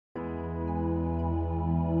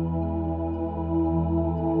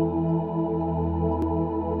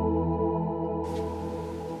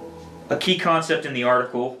A key concept in the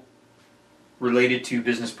article related to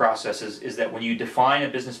business processes is that when you define a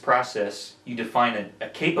business process, you define a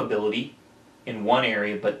capability in one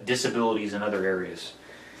area but disabilities in other areas.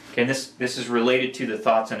 Okay, and this is related to the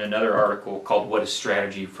thoughts in another article called What is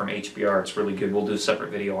Strategy from HBR. It's really good. We'll do a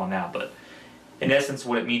separate video on that. But in essence,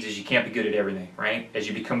 what it means is you can't be good at everything, right? As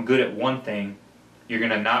you become good at one thing, you're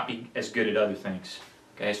going to not be as good at other things.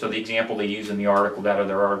 Okay, so the example they use in the article, that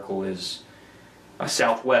other article, is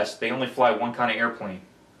Southwest. They only fly one kind of airplane.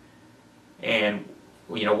 And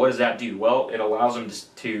what does that do? Well, it allows them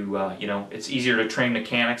to it's easier to train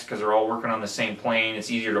mechanics because they're all working on the same plane.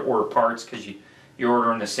 It's easier to order parts because you're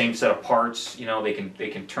ordering the same set of parts.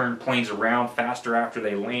 They can turn planes around faster after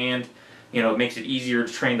they land. It makes it easier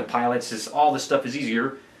to train the pilots. All this stuff is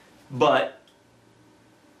easier, but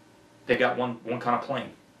they got one kind of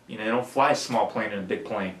plane. They don't fly a small plane in a big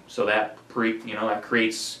plane, so that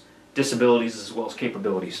creates disabilities as well as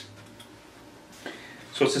capabilities.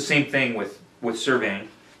 So it's the same thing with surveying.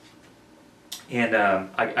 And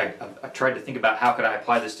I tried to think about how could I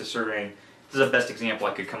apply this to surveying. This is the best example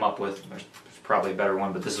I could come up with. There's probably a better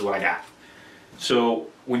one, but this is what I got. So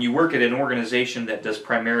when you work at an organization that does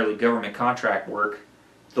primarily government contract work,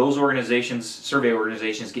 those organizations, survey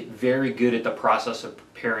organizations, get very good at the process of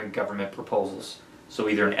preparing government proposals. So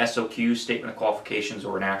either an SOQ, statement of qualifications,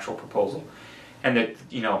 or an actual proposal. And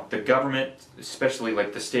the government, especially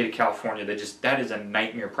like the state of California, that is a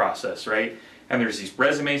nightmare process, right? And there's these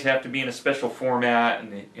resumes have to be in a special format,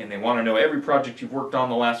 and they want to know every project you've worked on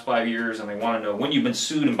the last 5 years, and they want to know when you've been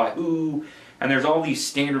sued and by who. And there's all these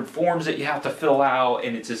standard forms that you have to fill out,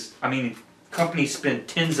 and it's just, companies spend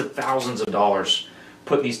tens of thousands of dollars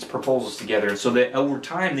putting these proposals together, and so that over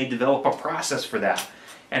time they develop a process for that,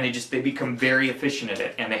 and they become very efficient at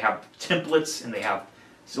it, and they have templates, and they have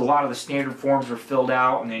a lot of the standard forms are filled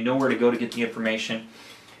out, and they know where to go to get the information.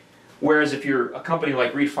 Whereas if you're a company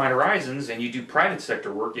like Redefined Horizons and you do private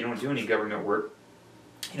sector work, you don't do any government work,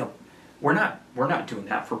 we're not doing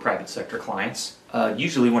that for private sector clients.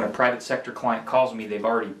 Usually when a private sector client calls me, they've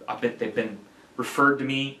been referred to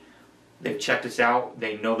me, they've checked us out,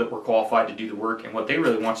 they know that we're qualified to do the work, and what they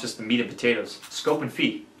really want is just the meat and potatoes. Scope and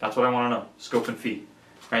fee. That's what I want to know. Scope and fee.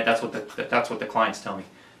 Right? That's what the clients tell me.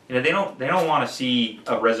 They don't want to see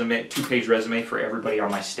a resume, 2-page resume for everybody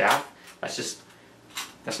on my staff.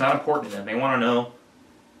 That's not important to them. They want to know,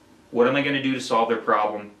 what am I going to do to solve their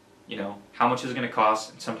problem? How much is it going to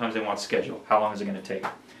cost? And sometimes they want schedule. How long is it going to take?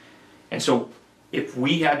 And so if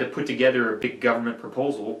we had to put together a big government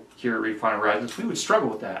proposal here at Redefined Horizons, we would struggle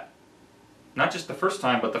with that. Not just the first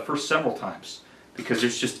time, but the first several times, because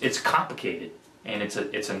it's complicated, and it's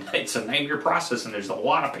a nightmare process, and there's a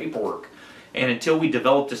lot of paperwork. And until we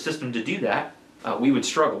developed a system to do that, we would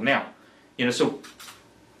struggle. Now, so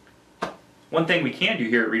one thing we can do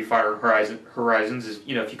here at Redefined Horizons is,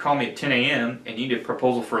 if you call me at 10 a.m. and you need a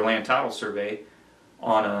proposal for a land title survey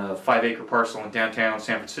on a 5-acre parcel in downtown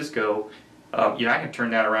San Francisco, I can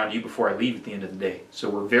turn that around to you before I leave at the end of the day. So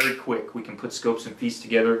we're very quick. We can put scopes and fees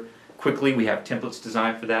together quickly. We have templates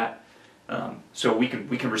designed for that. So we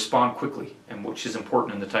can respond quickly, and which is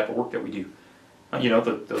important in the type of work that we do.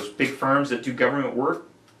 Those big firms that do government work,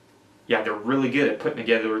 yeah, they're really good at putting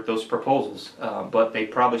together those proposals, but they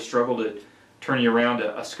probably struggle to turn you around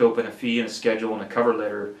a scope and a fee and a schedule and a cover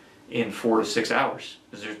letter in 4 to 6 hours,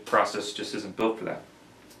 because their process just isn't built for that.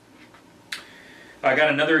 I got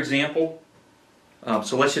another example.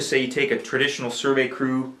 So let's just say you take a traditional survey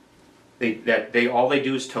crew. All they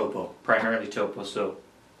do is topo, primarily topo. So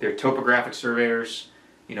they're topographic surveyors.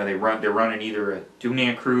 They're running either a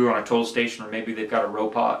 2-man crew on a total station, or maybe they've got a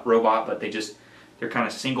robot, but they're kind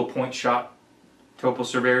of single point shot topo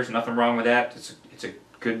surveyors. Nothing wrong with that. It's a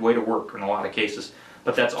good way to work in a lot of cases.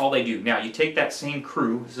 But that's all they do. Now you take that same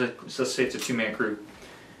crew, let's say it's a 2-man crew,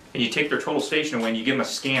 and you take their total station away and you give them a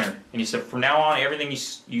scanner, and you said from now on everything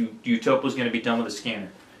you do topo is going to be done with a scanner.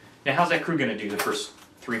 Now how's that crew going to do the first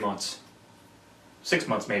 3 months, 6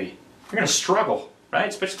 months maybe? They're going to struggle, right?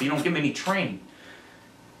 Especially if you don't give them any training.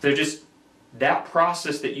 They're just, that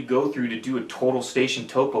process that you go through to do a total station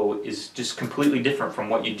topo is just completely different from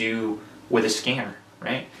what you do with a scanner,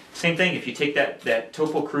 right? Same thing, if you take that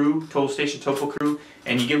topo crew, total station topo crew,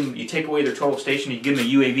 and you take away their total station, you give them a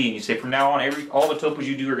UAV, and you say from now on all the topos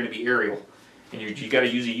you do are going to be aerial, and you got to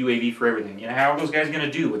use a UAV for everything. How are those guys going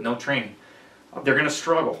to do with no training? They're going to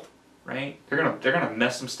struggle, right? They're going to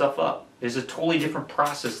mess some stuff up. There's a totally different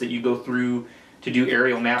process that you go through to do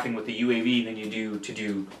aerial mapping with the UAV than you do to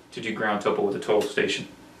do ground topo with a total station.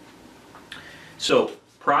 So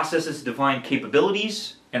processes define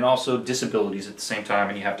capabilities and also disabilities at the same time,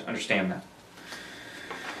 and you have to understand that.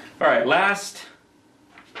 All right, last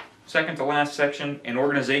second to last section, an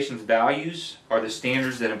organization's values are the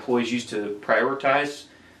standards that employees use to prioritize.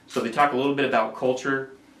 So they talk a little bit about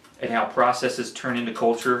culture and how processes turn into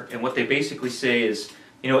culture. And what they basically say is,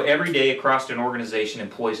 every day across an organization,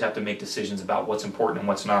 employees have to make decisions about what's important and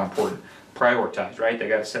what's not important. Prioritize, right? They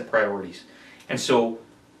got to set priorities. And so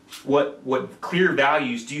what clear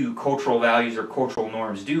values do, cultural values or cultural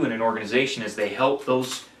norms do in an organization, is they help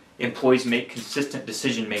those employees make consistent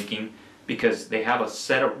decision making because they have a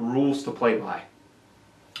set of rules to play by,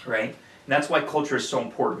 right? And that's why culture is so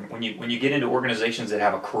important. When you get into organizations that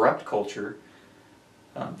have a corrupt culture,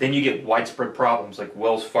 then you get widespread problems, like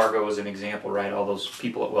Wells Fargo is an example, right? All those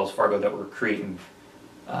people at Wells Fargo that were creating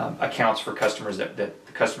accounts for customers that the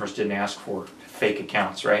customers didn't ask for, fake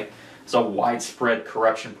accounts, right? It's a widespread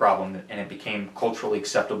corruption problem, and it became culturally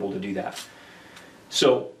acceptable to do that.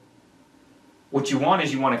 So what you want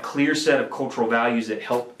is a clear set of cultural values that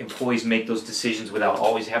help employees make those decisions without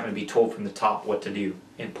always having to be told from the top what to do.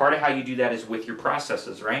 And part of how you do that is with your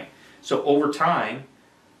processes, right? So over time,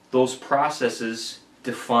 those processes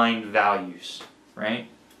define values, right?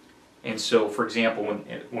 And so, for example,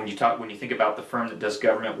 when you think about the firm that does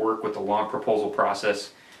government work with a long proposal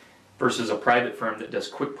process versus a private firm that does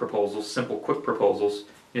quick proposals, simple quick proposals,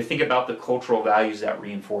 think about the cultural values that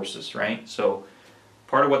reinforces, right? So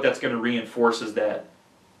part of what that's going to reinforce is that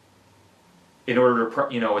in order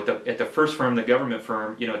to, at the first firm, the government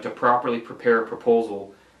firm, to properly prepare a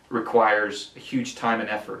proposal requires a huge time and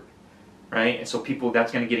effort, right? And so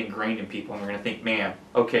that's going to get ingrained in people, and they're going to think, man,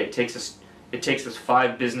 okay, it takes us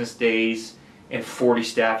 5 business days and 40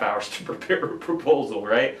 staff hours to prepare a proposal,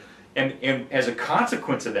 right? And as a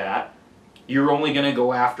consequence of that, you're only going to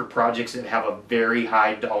go after projects that have a very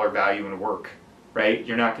high dollar value in work, right?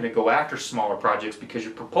 You're not going to go after smaller projects because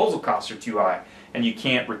your proposal costs are too high, and you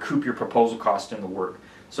can't recoup your proposal cost in the work.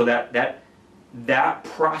 So that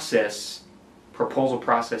proposal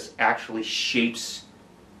process actually shapes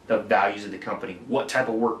the values of the company. What type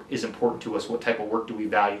of work is important to us? What type of work do we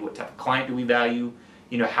value? What type of client do we value?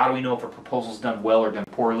 How do we know if a proposal's done well or done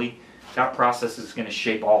poorly? That process is going to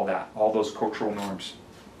shape all that, all those cultural norms.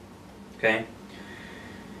 Okay?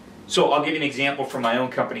 So I'll give you an example from my own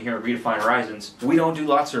company here at Redefined Horizons. We don't do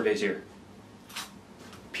lot surveys here.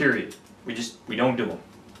 Period. We don't do them.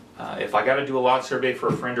 If I got to do a lot survey for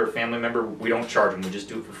a friend or a family member, we don't charge them. We just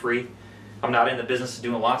do it for free. I'm not in the business of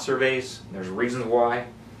doing lot surveys. There's reasons why.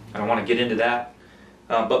 I don't want to get into that.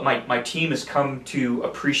 But my team has come to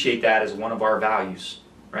appreciate that as one of our values,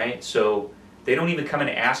 right? So they don't even come in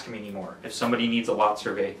and ask me anymore. If somebody needs a lot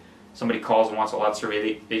survey, somebody calls and wants a lot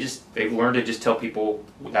survey, they've learned to just tell people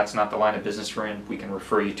that's not the line of business we're in. We can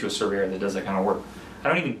refer you to a surveyor that does that kind of work. I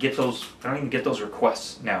don't even get those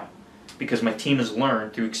requests now, because my team has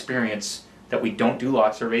learned through experience that we don't do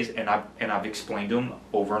lot surveys, and I've explained to them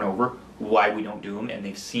over and over why we don't do them, and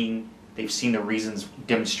they've seen the reasons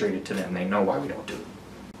demonstrated to them. They know why we don't do them.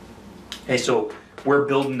 Okay, so we're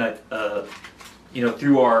building that,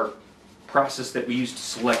 through our process that we use to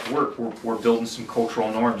select work, we're building some cultural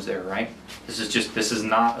norms there, right? This is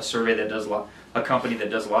not a survey that does a company that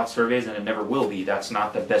does lot surveys, and it never will be. That's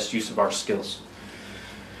not the best use of our skills.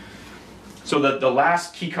 So the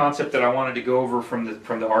last key concept that I wanted to go over from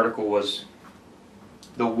the article was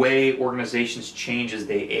the way organizations change as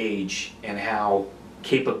they age, and how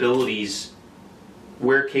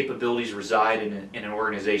where capabilities reside in an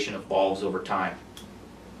organization evolves over time.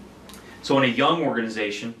 So in a young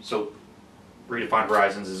organization, so Redefined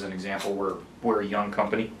Horizons is an example, we're a young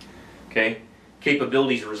company, okay?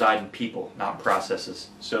 Capabilities reside in people, not processes.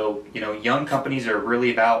 So, young companies are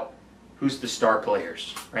really about who's the star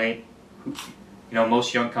players, right?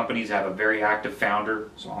 Most young companies have a very active founder,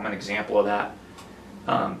 so I'm an example of that.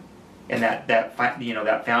 And that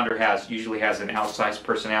founder usually has an outsized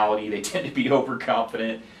personality. They tend to be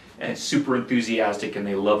overconfident and super enthusiastic, and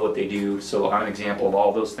they love what they do. So I'm an example of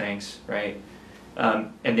all those things, right?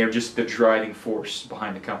 And they're just the driving force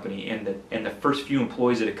behind the company. And the first few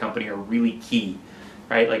employees at a company are really key,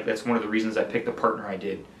 right? Like, that's one of the reasons I picked the partner I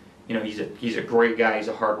did. He's a great guy. He's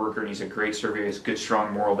a hard worker, and he's a great surveyor. He has good,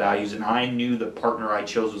 strong moral values. And I knew the partner I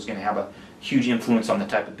chose was going to have a huge influence on the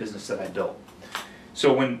type of business that I built.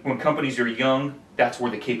 So when companies are young, that's where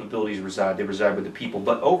the capabilities reside. They reside with the people.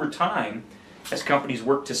 But over time, as companies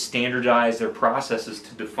work to standardize their processes,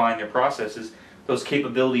 to define their processes, those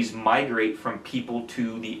capabilities migrate from people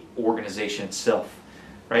to the organization itself,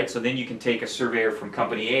 right? So then you can take a surveyor from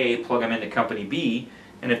company A, plug him into company B,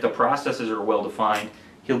 and if the processes are well defined,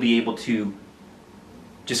 he'll be able to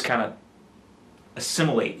just kind of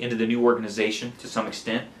assimilate into the new organization to some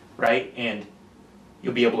extent, right? And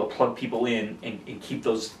you'll be able to plug people in and keep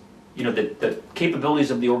those the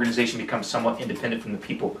capabilities of the organization become somewhat independent from the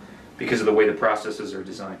people because of the way the processes are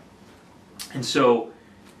designed. And so,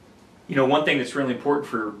 one thing that's really important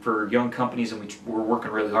for young companies, and we're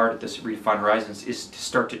working really hard at this at Redefined Horizons, is to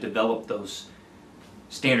start to develop those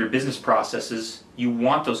standard business processes. You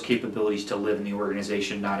want those capabilities to live in the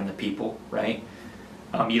organization, not in the people, right?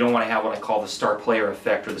 You don't want to have what I call the star player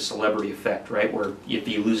effect or the celebrity effect, right? Where if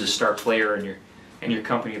you lose a star player in your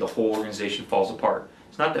company, the whole organization falls apart.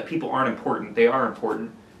 It's not that people aren't important; they are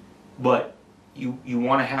important, but you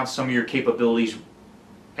want to have some of your capabilities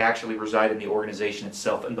actually reside in the organization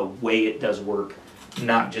itself and the way it does work,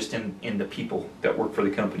 not just in the people that work for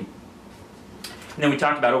the company. And then we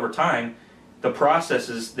talked about over time, the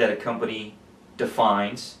processes that a company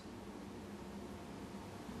defines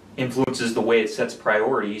influences the way it sets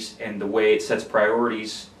priorities, and the way it sets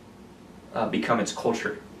priorities become its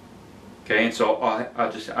culture. Okay, and so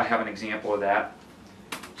I have an example of that.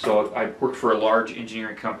 So I worked for a large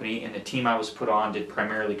engineering company, and the team I was put on did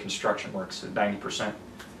primarily construction work, so 90%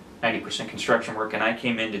 construction work, and I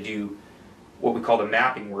came in to do what we call the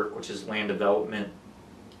mapping work, which is land development,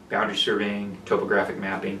 boundary surveying, topographic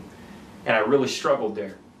mapping, and I really struggled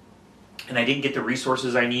there. And I didn't get the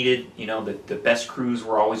resources I needed. The best crews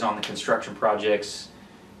were always on the construction projects,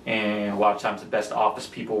 and a lot of times the best office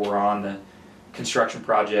people were on the construction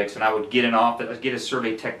projects, and I would get I'd get a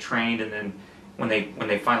survey tech trained, and then when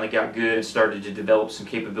they finally got good and started to develop some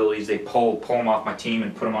capabilities, they pull them off my team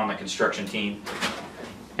and put them on the construction team.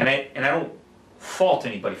 And I don't fault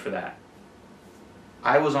anybody for that.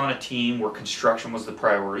 I was on a team where construction was the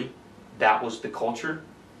priority. That was the culture.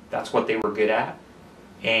 That's what they were good at.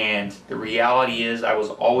 And the reality is I was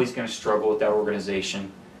always going to struggle with that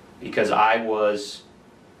organization because I was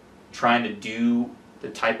trying to do the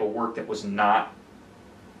type of work that was not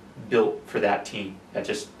built for that team.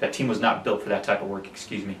 That team was not built for that type of work,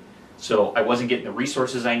 excuse me. So I wasn't getting the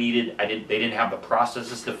resources I needed. They didn't have the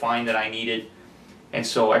processes defined that I needed. And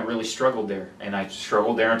so I really struggled there. And I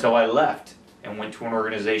struggled there until I left and went to an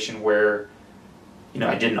organization where,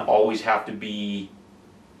 I didn't always have to be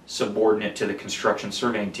subordinate to the construction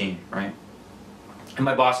surveying team, right? And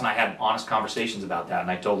my boss and I had honest conversations about that,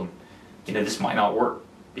 and I told him, this might not work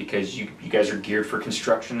because you guys are geared for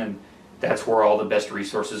construction, and that's where all the best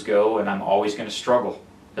resources go, and I'm always going to struggle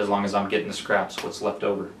as long as I'm getting the scraps, what's left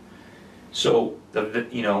over. So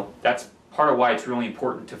that's part of why it's really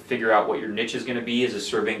important to figure out what your niche is going to be as a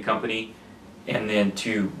surveying company, and then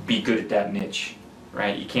to be good at that niche,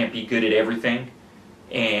 right? You can't be good at everything,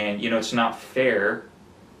 and it's not fair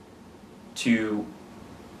to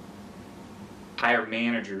hire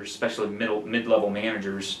managers, especially mid-level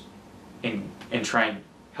managers, and try and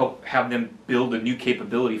have them build a new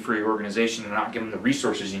capability for your organization and not give them the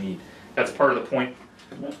resources you need. That's part of the point.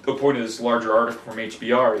 The point of this larger article from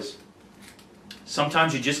HBR is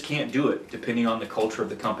sometimes you just can't do it depending on the culture of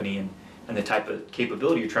the company and the type of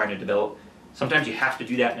capability you're trying to develop. Sometimes you have to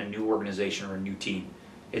do that in a new organization or a new team.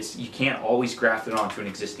 You can't always graft it onto an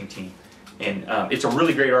existing team. And it's a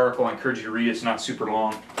really great article. I encourage you to read it. It's not super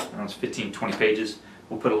long. It's 15, 20 pages.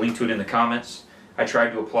 We'll put a link to it in the comments. I tried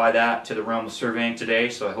to apply that to the realm of surveying today,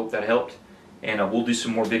 so I hope that helped. And we'll do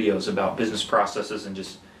some more videos about business processes and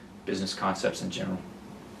just business concepts in general.